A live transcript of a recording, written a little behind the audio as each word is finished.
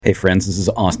Hey friends, this is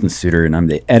Austin Suter, and I'm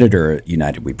the editor at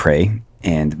United We Pray.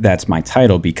 And that's my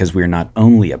title because we're not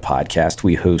only a podcast,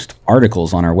 we host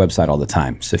articles on our website all the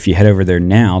time. So if you head over there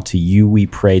now to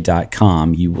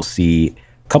youwepray.com, you will see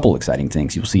a couple exciting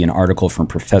things. You'll see an article from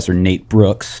Professor Nate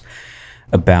Brooks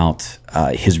about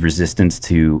his resistance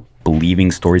to believing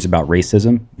stories about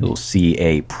racism. You'll see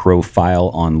a profile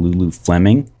on Lulu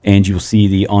Fleming, and you'll see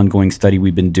the ongoing study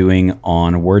we've been doing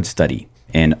on word study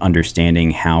and understanding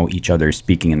how each other is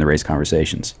speaking in the race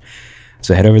conversations.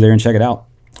 So head over there and check it out.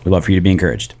 We'd love for you to be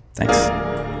encouraged. Thanks.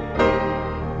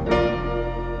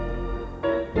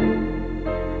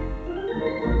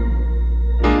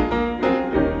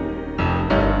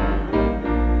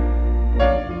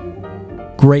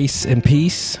 Grace and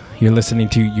peace. You're listening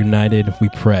to United We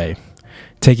Pray.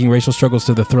 Taking racial struggles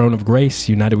to the throne of grace,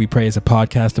 United We Pray is a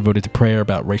podcast devoted to prayer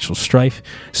about racial strife,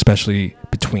 especially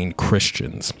between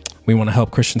Christians. We want to help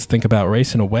Christians think about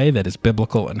race in a way that is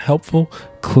biblical and helpful,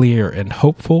 clear and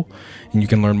hopeful. And you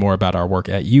can learn more about our work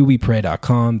at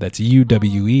youwepray.com. That's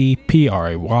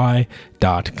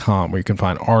UWEPRAY.com, where you can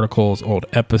find articles, old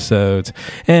episodes,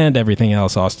 and everything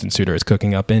else Austin Suter is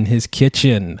cooking up in his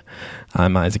kitchen.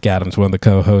 I'm Isaac Adams, one of the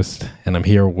co-hosts, and I'm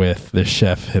here with the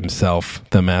chef himself,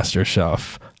 the master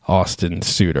chef, Austin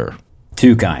Suter.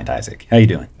 Too kind, Isaac. How you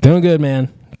doing? Doing good,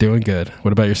 man. Doing good.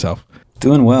 What about yourself?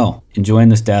 Doing well. Enjoying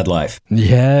this dad life.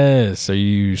 Yes. Are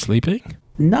you sleeping?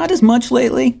 Not as much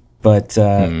lately, but,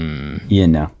 you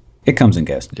know, it comes and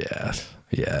goes.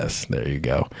 Yes. There you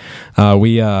go.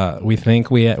 We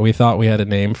thought we had a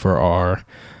name for our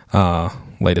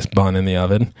latest bun in the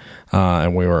oven,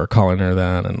 and we were calling her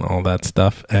that and all that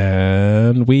stuff,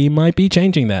 and we might be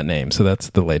changing that name. So that's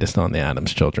the latest on the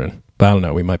Addams Children. But I don't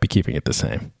know. We might be keeping it the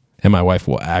same. And my wife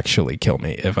will actually kill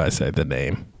me if I say the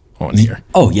name on here.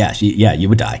 Oh, yeah. You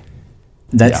would die.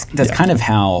 That's kind of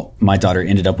how my daughter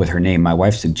ended up with her name. My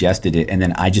wife suggested it, and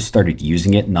then I just started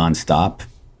using it nonstop,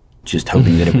 just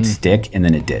hoping that it would stick, and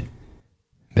then it did.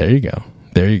 There you go.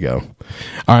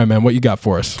 All right, man, what you got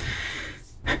for us?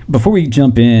 Before we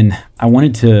jump in, I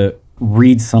wanted to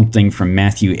read something from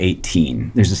Matthew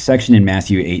 18. There's a section in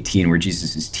Matthew 18 where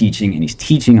Jesus is teaching, and he's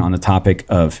teaching on the topic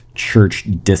of church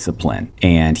discipline.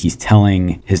 And he's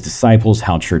telling his disciples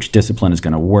how church discipline is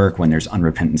going to work when there's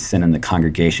unrepentant sin in the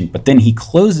congregation. But then he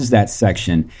closes that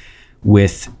section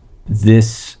with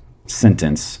this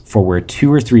sentence, "For where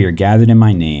 2 or 3 are gathered in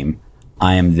my name,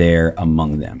 I am there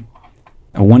among them."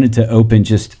 I wanted to open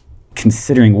just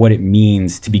considering what it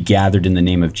means to be gathered in the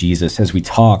name of Jesus as we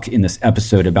talk in this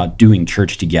episode about doing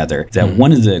church together. That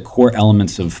one of the core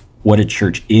elements of what a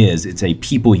church is, it's a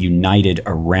people united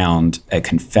around a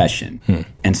confession.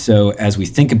 And so as we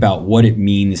think about what it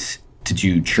means to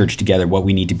do church together, what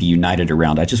we need to be united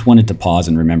around, I just wanted to pause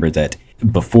and remember that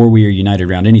before we are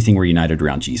united around anything, we're united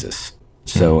around Jesus.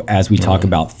 So as we talk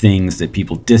about things that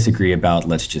people disagree about,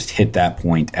 let's just hit that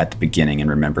point at the beginning and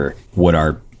remember what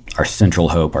our central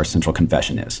hope, our central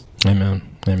confession is. Amen.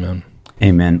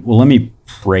 Well, let me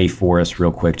pray for us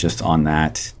real quick just on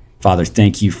that. Father,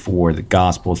 thank you for the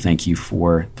gospel. Thank you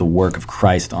for the work of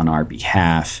Christ on our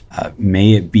behalf.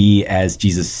 May it be as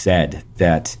Jesus said,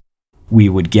 that we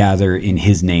would gather in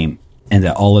his name and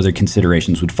that all other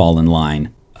considerations would fall in line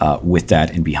with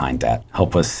that and behind that.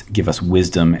 Help us, give us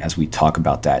wisdom as we talk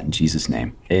about that in Jesus'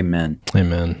 name. Amen.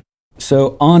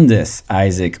 So on this,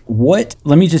 Isaac, let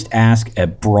me just ask a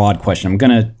broad question. I'm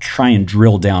going to try and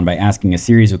drill down by asking a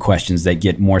series of questions that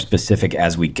get more specific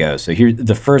as we go. So here,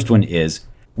 the first one is,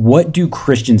 what do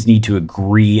Christians need to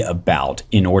agree about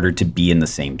in order to be in the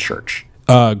same church?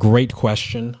 Great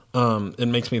question. It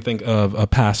makes me think of a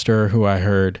pastor who I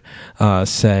heard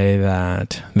say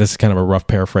that, this is kind of a rough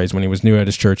paraphrase, when he was new at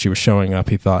his church, he was showing up,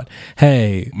 he thought,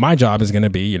 hey, my job is going to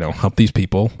be, help these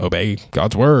people obey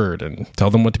God's word and tell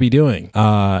them what to be doing.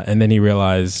 And then he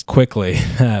realized quickly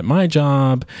that my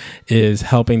job is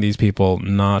helping these people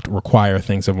not require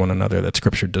things of one another that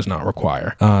Scripture does not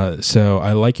require. So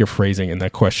I like your phrasing in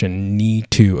that question,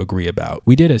 need to agree about.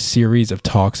 We did a series of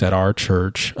talks at our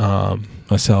church,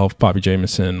 myself, Bobby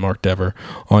Jameson, Mark Dever,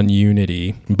 on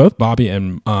unity. Both Bobby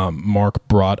and Mark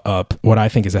brought up what I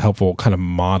think is a helpful kind of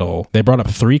model. They brought up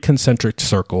 3 concentric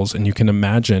circles, and you can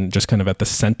imagine just kind of at the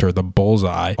center, the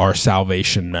bullseye, are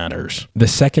salvation matters. The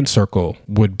second circle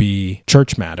would be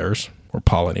church matters. or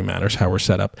polity matters, how we're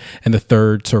set up. And the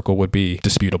third circle would be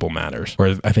disputable matters,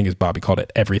 or I think as Bobby called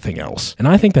it, everything else. And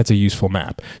I think that's a useful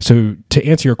map. So to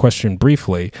answer your question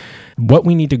briefly, what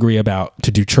we need to agree about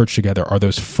to do church together are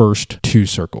those first two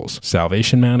circles: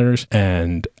 salvation matters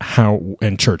and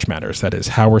church matters. That is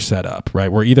how we're set up,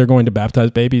 right? We're either going to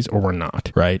baptize babies or we're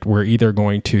not, right? We're either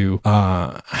going to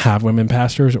have women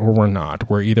pastors or we're not.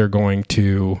 We're either going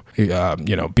to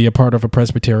be a part of a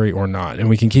presbytery or not. And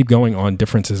we can keep going on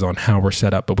differences on how we're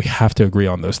set up, but we have to agree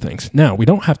on those things. Now, we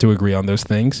don't have to agree on those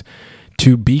things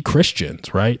to be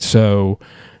Christians, right? So,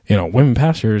 women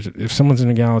pastors, if someone's an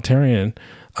egalitarian,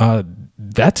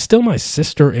 that's still my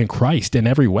sister in Christ in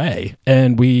every way.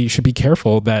 And we should be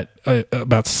careful that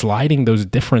about sliding those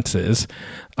differences,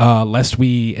 lest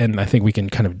and I think we can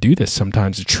kind of do this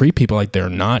sometimes, to treat people like they're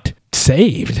not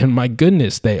saved. And my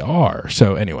goodness, they are.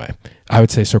 So anyway, I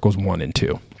would say circles 1 and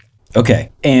 2.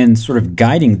 Okay. And sort of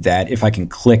guiding that, if I can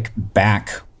click back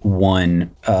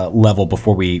one level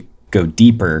before we go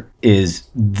deeper, is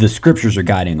the scriptures are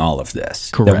guiding all of this.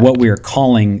 Correct. That what we are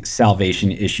calling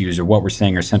salvation issues, or what we're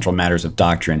saying are central matters of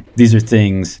doctrine, these are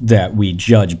things that we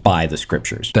judge by the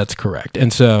scriptures. That's correct.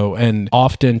 And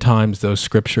oftentimes those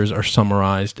scriptures are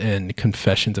summarized in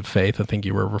confessions of faith. I think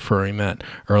you were referring that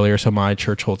earlier. So my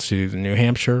church holds to the New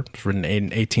Hampshire. It was written in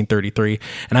 1833.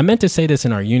 And I meant to say this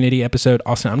in our Unity episode.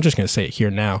 Also, I'm just going to say it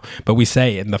here now, but we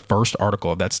say in the first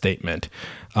article of that statement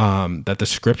that the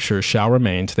scriptures shall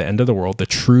remain to the end of the world the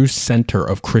true center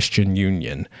of Christian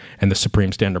union and the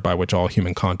supreme standard by which all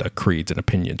human conduct, creeds, and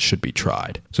opinions should be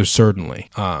tried. So certainly,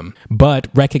 but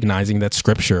recognizing that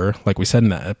scripture, like we said in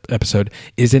that episode,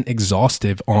 isn't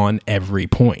exhaustive on every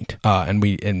point, and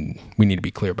we need to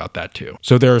be clear about that too.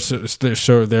 So there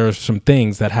are some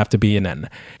things that have to be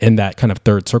in that kind of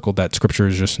third circle that scripture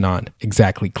is just not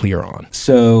exactly clear on.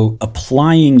 So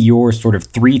applying your sort of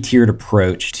 3-tiered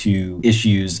approach to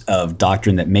issues of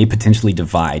doctrine that may potentially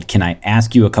divide, can I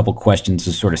ask you a couple questions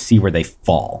to sort of see where they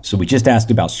fall? So we just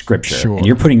asked about scripture, Sure. And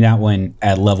you're putting that one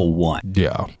at level 1.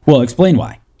 Yeah. Well, explain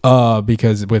why.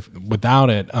 Because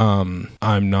without it, I'm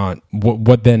not.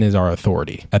 What then is our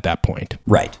authority at that point?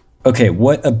 Right. Okay.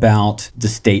 What about the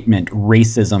statement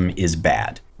 "racism is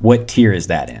bad"? What tier is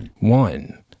that in?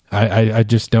 1. I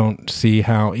just don't see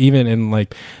how, even in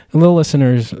like little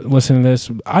listeners listening to this,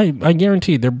 I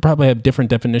guarantee they probably have different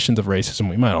definitions of racism.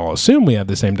 We might all assume we have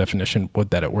the same definition, would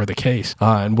that it were the case,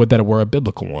 and would that it were a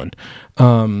biblical one.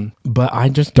 But I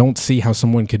just don't see how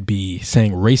someone could be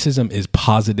saying racism is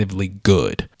positively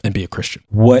good and be a Christian.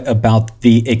 What about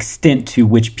the extent to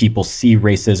which people see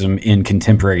racism in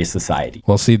contemporary society?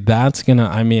 Well, see, I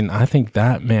think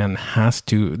that man has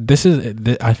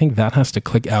to, I think that has to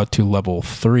click out to level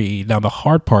 3. Now, the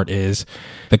hard part is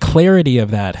the clarity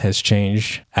of that has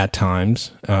changed at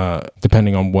times,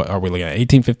 depending on what are we looking at,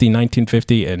 1850,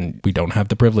 1950, and we don't have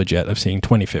the privilege yet of seeing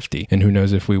 2050, and who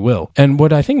knows if we will. And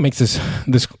what I think makes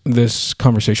this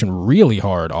conversation really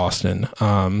hard, Austin,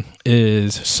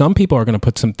 is some people are going to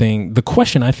put something, the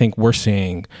question I think we're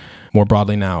seeing more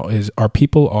broadly now is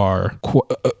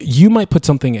you might put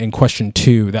something in question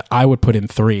 2 that I would put in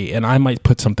 3, and I might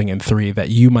put something in 3 that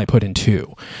you might put in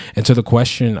 2. And so the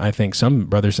question I think some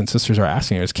brothers and sisters are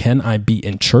asking is, can I be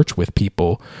in church with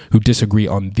people who disagree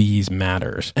on these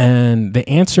matters? And the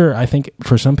answer, I think,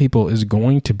 for some people is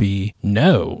going to be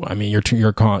no. I mean,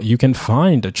 you can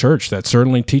find a church that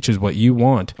certainly teaches what you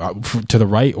want, to the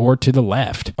right or to the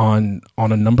left, on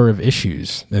a number of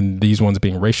issues, and these ones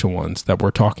being racial ones that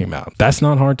we're talking about. That's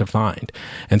not hard to find.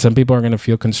 And some people are going to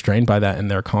feel constrained by that in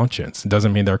their conscience. It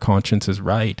doesn't mean their conscience is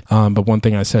right. But one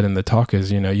thing I said in the talk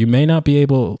is, you may not be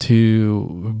able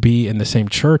to be in the same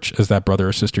church as that brother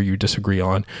or sister you disagree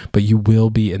on, but you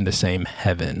will be in the same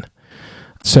heaven.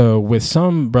 So with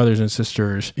some brothers and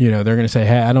sisters, they're going to say,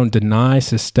 hey, I don't deny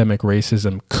systemic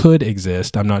racism could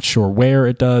exist. I'm not sure where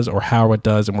it does or how it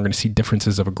does. And we're going to see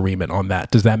differences of agreement on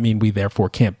that. Does that mean we therefore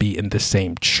can't be in the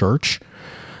same church?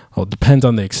 Well, it depends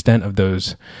on the extent of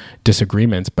those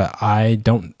disagreements, but I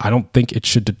don't think it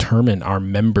should determine our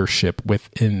membership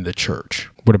within the church.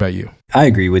 What about you? I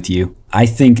agree with you. I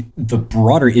think the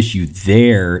broader issue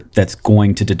there that's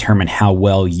going to determine how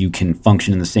well you can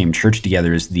function in the same church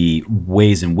together is the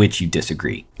ways in which you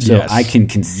disagree. So Yes. I can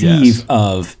conceive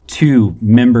of 2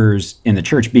 members in the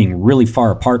church being really far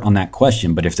apart on that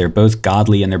question, but if they're both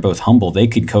godly and they're both humble, they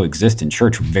could coexist in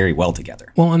church very well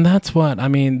together. Well, and that's what,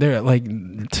 they're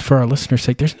like, for our listeners'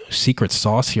 sake, there's no secret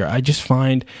sauce here. I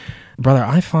find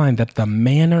that the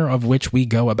manner of which we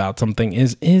go about something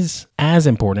is as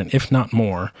important, if not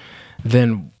more,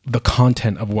 than the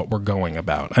content of what we're going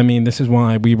about. I mean, this is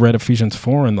why we read Ephesians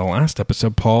 4 in the last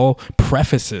episode. Paul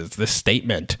prefaces this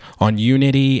statement on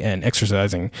unity and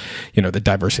exercising, the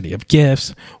diversity of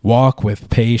gifts, walk with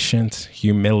patience,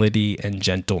 humility, and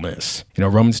gentleness.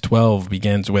 Romans 12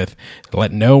 begins with,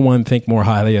 let no one think more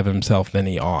highly of himself than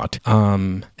he ought.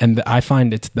 And I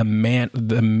find it's the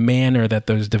manner that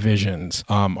those divisions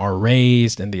are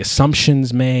raised and the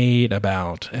assumptions made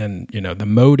about, and the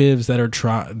motives that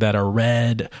are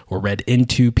read or read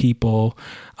into people.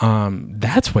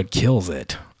 That's what kills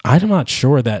it. I'm not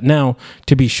sure that now,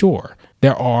 to be sure,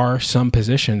 there are some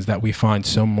positions that we find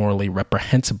so morally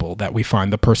reprehensible that we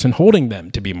find the person holding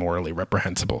them to be morally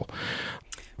reprehensible.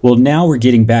 Well, now we're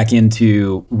getting back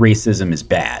into racism is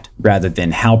bad rather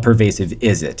than how pervasive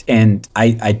is it. And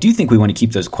I do think we want to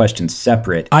keep those questions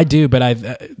separate. I do, but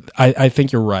I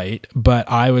think you're right. But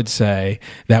I would say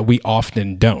that we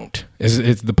often don't,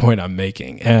 is the point I'm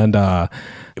making. And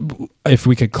if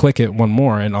we could click it one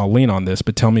more, and I'll lean on this,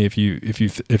 but tell me if you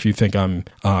think I'm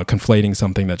conflating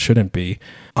something that shouldn't be.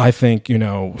 I think,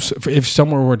 if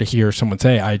someone were to hear someone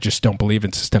say, I just don't believe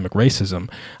in systemic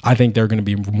racism, I think they're going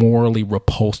to be morally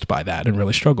repulsed by that and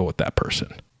really struggle with that person,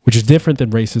 which is different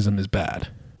than racism is bad.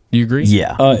 Do you agree?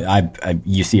 Yeah.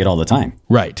 You see it all the time.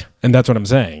 Right. And that's what I'm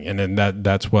saying. And then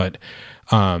that's what,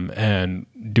 and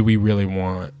do we really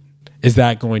want, is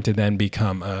that going to then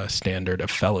become a standard of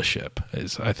fellowship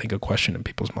is, I think, a question in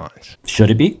people's minds. Should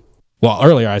it be? Well,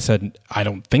 earlier I said, I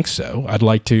don't think so. I'd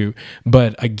like to,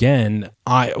 but again,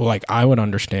 I would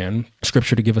understand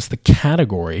Scripture to give us the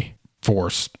category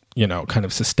for, kind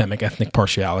of systemic ethnic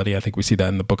partiality. I think we see that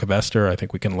in the book of Esther. I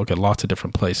think we can look at lots of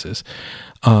different places.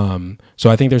 So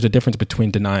I think there's a difference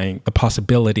between denying the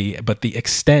possibility, but the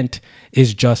extent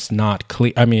is just not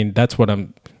clear. I mean, that's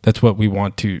what we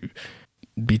want to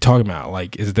be talking about.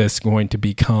 Like, is this going to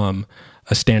become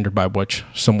a standard by which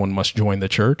someone must join the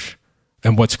church?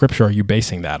 And what scripture are you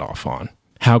basing that off on?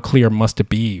 How clear must it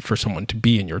be for someone to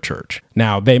be in your church?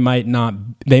 Now, they might not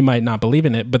believe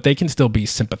in it, but they can still be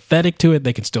sympathetic to it.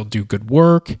 They can still do good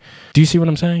work. Do you see what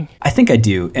I'm saying? I think I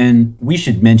do. And we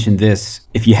should mention this.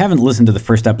 If you haven't listened to the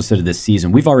first episode of this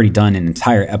season, we've already done an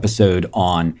entire episode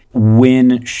on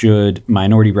when should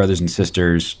minority brothers and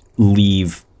sisters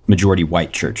leave majority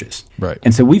white churches. Right.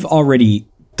 And so we've already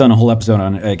done a whole episode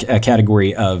on a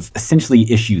category of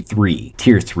essentially issue 3,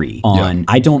 tier 3 on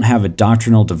I don't have a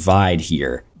doctrinal divide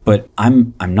here, but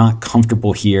I'm not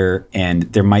comfortable here, and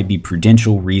there might be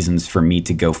prudential reasons for me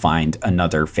to go find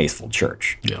another faithful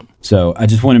church. Yeah. So I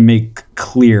just want to make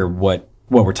clear what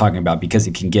we're talking about, because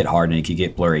it can get hard and it can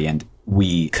get blurry, and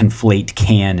we conflate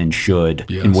can and should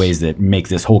in ways that make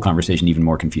this whole conversation even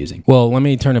more confusing. Well, let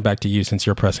me turn it back to you, since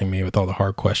you're pressing me with all the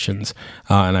hard questions,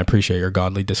 and I appreciate your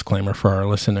godly disclaimer for our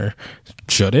listener.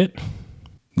 Should it?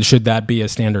 Should that be a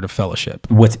standard of fellowship?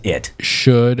 What's it?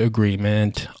 Should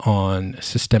agreement on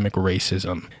systemic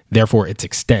racism, therefore its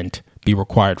extent, be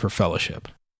required for fellowship?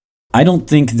 I don't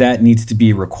think that needs to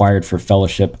be required for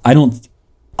fellowship.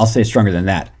 I'll say it stronger than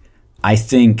that. I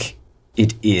think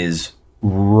it is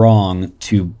wrong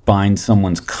to bind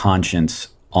someone's conscience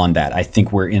on that. I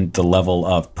think we're in the level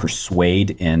of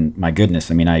persuade, and my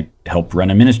goodness, I mean, I help run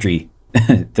a ministry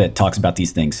that talks about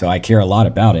these things, so I care a lot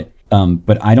about it.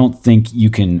 But I don't think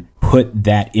you can put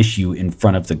that issue in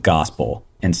front of the gospel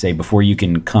and say, before you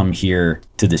can come here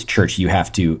to this church, you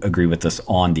have to agree with us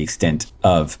on the extent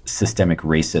of systemic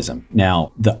racism.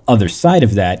 Now, the other side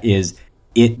of that is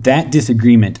that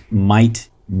disagreement might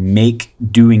make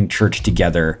doing church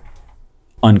together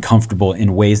uncomfortable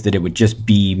in ways that it would just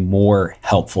be more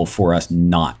helpful for us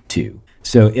not to.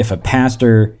 So if a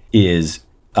pastor is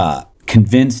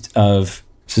convinced of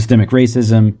systemic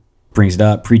racism, brings it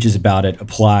up, preaches about it,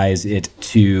 applies it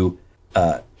to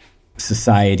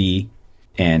society,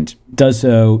 and does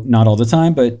so not all the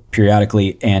time, but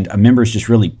periodically, and a member is just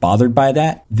really bothered by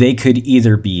that, they could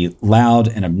either be loud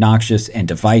and obnoxious and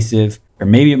divisive, or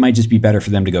maybe it might just be better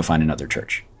for them to go find another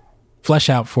church. Flesh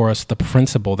out for us the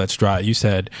principle that's dry. You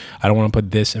said, I don't want to put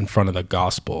this in front of the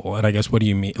gospel. And I guess, what do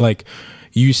you mean? Like,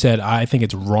 you said, I think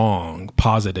it's wrong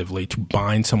positively to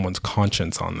bind someone's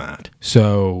conscience on that.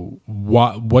 So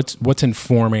what's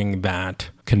informing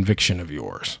that conviction of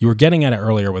yours? You were getting at it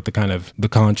earlier with the kind of the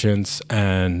conscience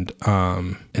and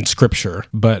scripture,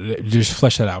 but just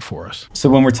flesh that out for us. So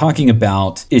when we're talking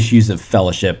about issues of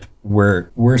fellowship,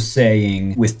 we're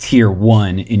saying with tier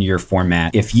 1 in your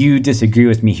format, if you disagree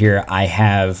with me here, I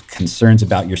have concerns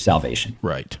about your salvation.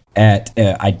 Right.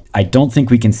 I don't think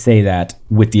we can say that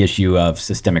with the issue of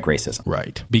systemic racism.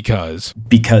 Right. Because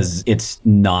it's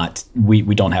not, we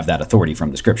don't have that authority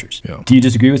from the scriptures. Yeah. Do you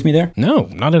disagree with me there? No,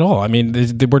 not at all. I mean,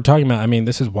 we're talking about,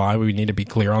 this is why we need to be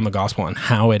clear on the gospel and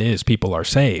how it is people are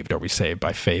saved. Are we saved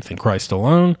by faith in Christ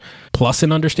alone, plus a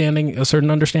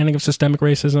certain understanding of systemic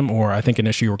racism? Or I think an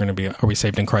issue we're going to be, are we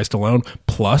saved in Christ alone,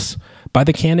 plus by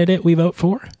the candidate we vote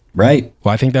for? Right.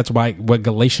 Well, I think that's what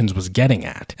Galatians was getting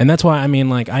at. And that's why,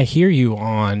 I hear you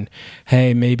on,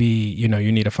 hey, maybe, you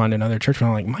need to find another church. And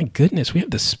I'm like, my goodness, we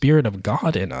have the Spirit of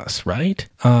God in us, right?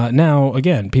 Now,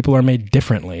 again, people are made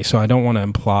differently. So I don't want to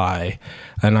imply,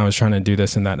 and I was trying to do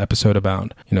this in that episode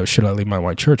about, should I leave my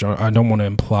white church? I don't want to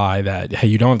imply that, hey,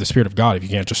 you don't have the Spirit of God if you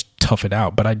can't just tough it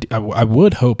out. But I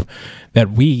would hope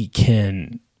that we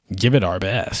can give it our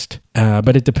best.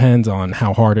 But it depends on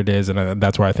how hard it is. And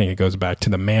that's where I think it goes back to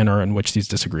the manner in which these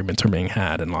disagreements are being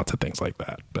had and lots of things like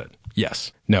that. But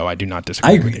yes, no, I do not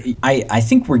disagree with you. I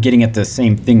think we're getting at the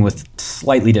same thing with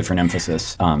slightly different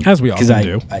emphasis. As we often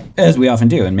do. As we often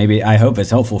do. And maybe I hope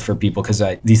it's helpful for people because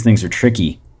these things are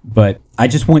tricky. But I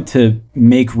just want to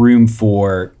make room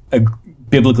for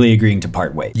biblically agreeing to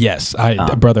part ways. Yes,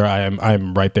 brother,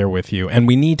 I'm right there with you. And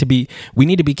we need to be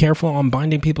careful on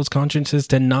binding people's consciences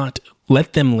to not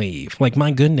let them leave. Like,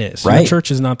 my goodness, right. Your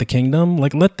church is not the kingdom.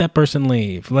 Like, let that person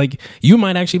leave. Like, you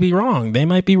might actually be wrong. They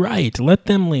might be right. Let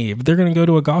them leave. They're going to go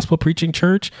to a gospel preaching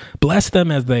church. Bless them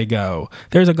as they go.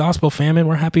 There's a gospel famine.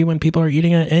 We're happy when people are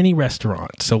eating at any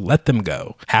restaurant. So let them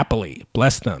go happily.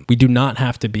 Bless them. We do not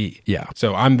have to be. Yeah.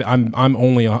 So I'm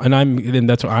only, and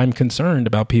that's why I'm concerned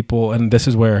about people. And this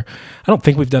is where I don't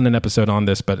think we've done an episode on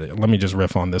this, but let me just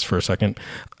riff on this for a second.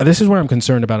 This is where I'm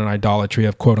concerned about an idolatry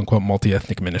of quote unquote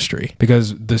multi-ethnic ministry.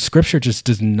 Because the scripture just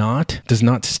does not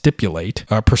stipulate,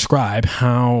 prescribe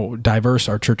how diverse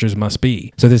our churches must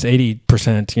be. So this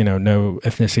 80%, no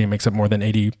ethnicity makes up more than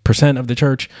 80% of the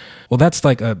church. Well, that's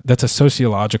a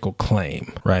sociological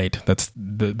claim, right? That's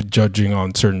the judging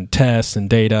on certain tests and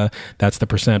data. That's the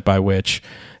percent by which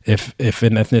if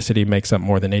an ethnicity makes up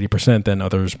more than 80%, then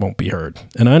others won't be heard.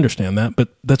 And I understand that, but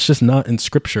that's just not in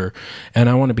scripture. And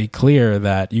I want to be clear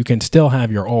that you can still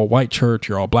have your all white church,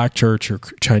 your all black church, your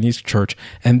Chinese church,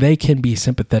 and they can be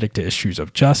sympathetic to issues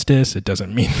of justice. It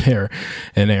doesn't mean they're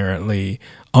inherently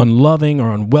unloving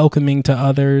or unwelcoming to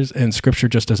others, and scripture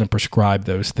just doesn't prescribe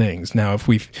those things. Now, if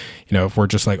we're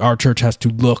just like, our church has to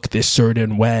look this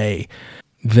certain way,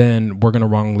 then we're going to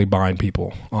wrongly bind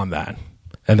people on that.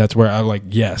 And that's where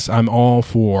I'm all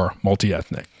for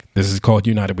multi-ethnic. This is called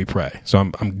United We Pray. So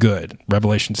I'm good.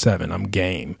 Revelation 7, I'm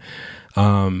game.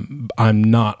 I'm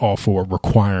not all for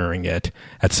requiring it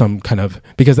at some kind of,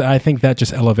 because I think that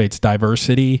just elevates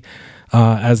diversity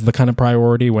as the kind of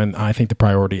priority, when I think the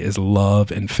priority is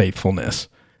love and faithfulness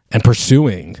and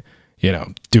pursuing,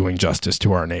 doing justice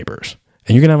to our neighbors.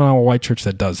 And you can have an all white church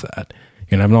that does that. You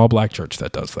can have an all black church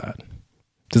that does that.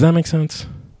 Does that make sense?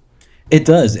 It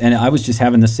does. And I was just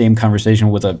having the same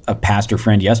conversation with a pastor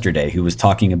friend yesterday who was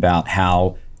talking about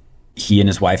how he and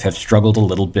his wife have struggled a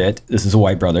little bit. This is a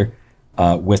white brother,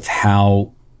 with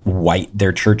how white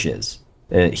their church is.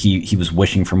 He was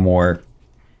wishing for more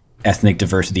ethnic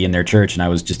diversity in their church. And I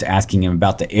was just asking him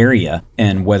about the area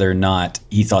and whether or not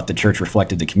he thought the church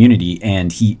reflected the community.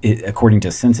 And according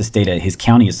to census data, his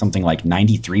county is something like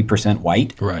 93%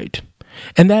 white. Right.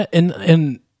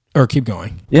 And or keep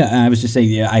going. Yeah, I was just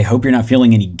saying, I hope you're not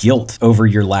feeling any guilt over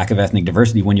your lack of ethnic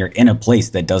diversity when you're in a place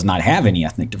that does not have any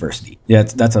ethnic diversity. Yeah,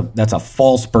 that's a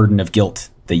false burden of guilt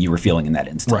that you were feeling in that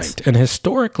instance. Right. And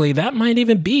historically, that might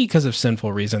even be because of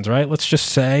sinful reasons, right? Let's just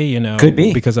say, could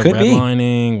be because of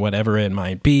redlining, whatever it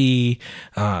might be,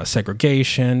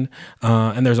 segregation.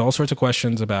 And there's all sorts of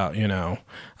questions about,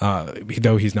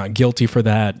 though he's not guilty for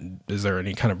that, is there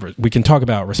any kind of, we can talk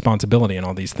about responsibility and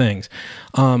all these things.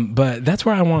 But that's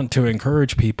where I want to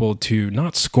encourage people to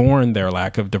not scorn their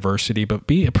lack of diversity, but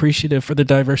be appreciative for the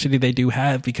diversity they do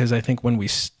have, because I think when we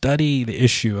study the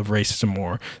issue of racism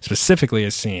more specifically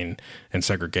as seen in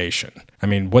segregation, I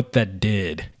mean, what that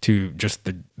did to just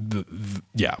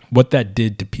what that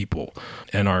did to people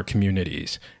and our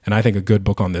communities. And I think a good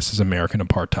book on this is American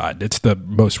Apartheid. It's the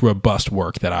most robust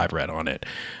work that I've read on it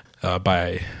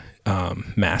by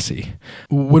Massey.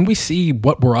 When we see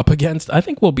what we're up against, I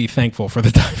think we'll be thankful for the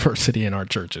diversity in our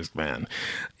churches, man.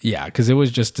 Yeah, because it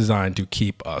was just designed to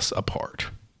keep us apart.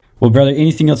 Well, brother,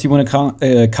 anything else you want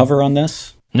to cover on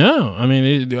this? No, I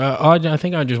mean, I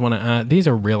think I just want to add, these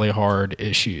are really hard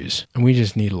issues, and we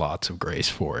just need lots of grace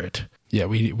for it.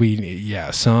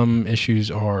 Yeah, some issues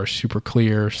are super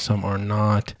clear, some are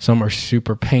not, some are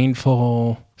super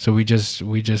painful. So we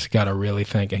just got to really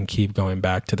think and keep going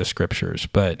back to the scriptures.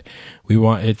 But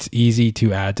it's easy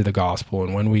to add to the gospel,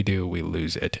 and when we do, we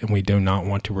lose it. And we do not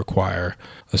want to require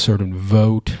a certain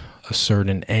vote, a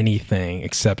certain anything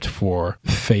except for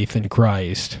faith in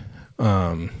Christ,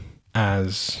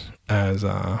 as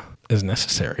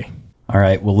necessary. All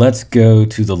right, well, let's go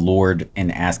to the Lord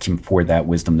and ask him for that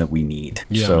wisdom that we need.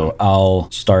 Yeah. So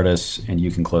I'll start us and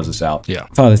you can close us out. Yeah.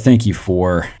 Father, thank you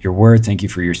for your word. Thank you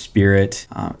for your spirit.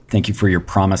 Thank you for your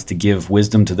promise to give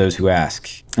wisdom to those who ask.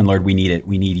 And Lord, we need it.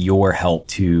 We need your help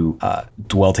to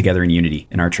dwell together in unity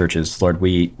in our churches. Lord,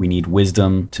 we need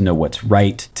wisdom to know what's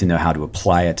right, to know how to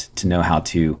apply it, to know how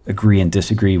to agree and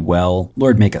disagree well.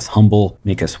 Lord, make us humble,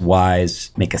 make us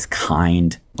wise, make us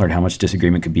kind. Lord, how much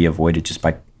disagreement could be avoided just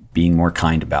by being more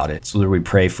kind about it. So Lord, we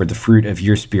pray for the fruit of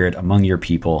your spirit among your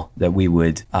people, that we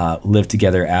would live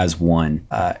together as one,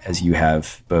 as you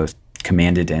have both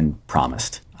commanded and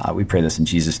promised. We pray this in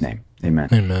Jesus' name. Amen.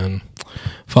 Amen.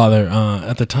 Father,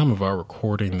 at the time of our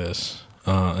recording this,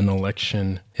 an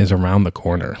election is around the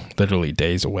corner, literally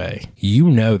days away.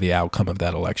 You know the outcome of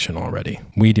that election already.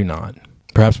 We do not.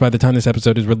 Perhaps by the time this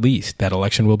episode is released, that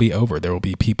election will be over. There will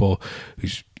be people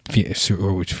whose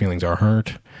feelings are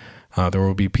hurt. There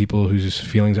will be people whose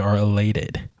feelings are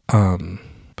elated.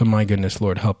 But my goodness,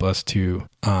 Lord, help us to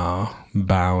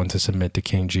bow and to submit to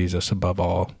King Jesus above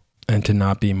all, and to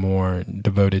not be more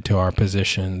devoted to our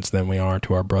positions than we are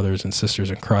to our brothers and sisters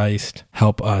in Christ.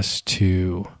 Help us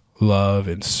to love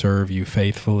and serve you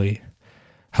faithfully.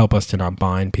 Help us to not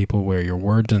bind people where your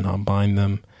word does not bind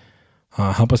them.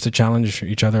 Help us to challenge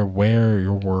each other where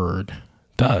your word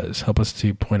does. Help us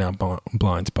to point out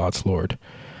blind spots, Lord.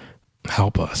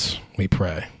 Help us, we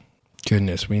pray.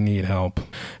 Goodness, we need help.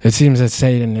 It seems that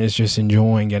Satan is just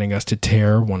enjoying getting us to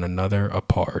tear one another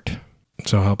apart.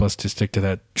 So help us to stick to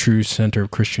that true center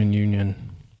of Christian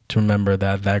union, to remember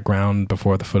that that ground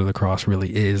before the foot of the cross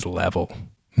really is level,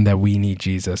 and that we need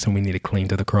Jesus and we need to cling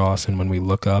to the cross. And when we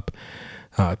look up,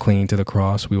 clinging to the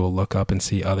cross, we will look up and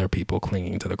see other people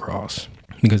clinging to the cross.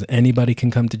 Because anybody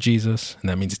can come to Jesus, and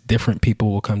that means different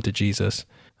people will come to Jesus.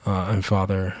 And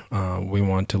Father, we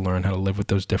want to learn how to live with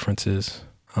those differences.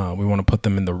 We want to put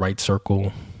them in the right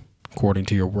circle according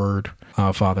to your word,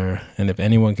 Father. And if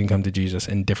anyone can come to Jesus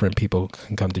and different people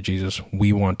can come to Jesus,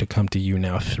 we want to come to you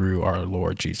now through our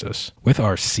Lord Jesus, with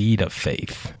our seed of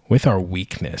faith, with our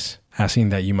weakness, asking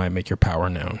that you might make your power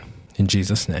known. In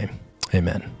Jesus' name,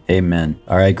 amen. Amen.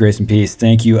 All right, grace and peace.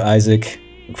 Thank you, Isaac.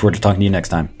 Look forward to talking to you next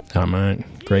time. Amen.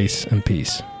 Grace and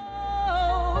peace.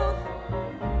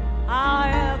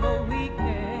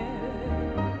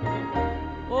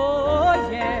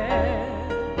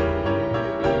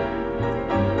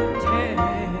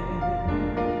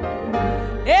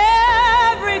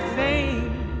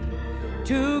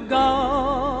 To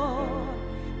God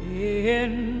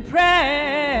in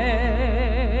prayer.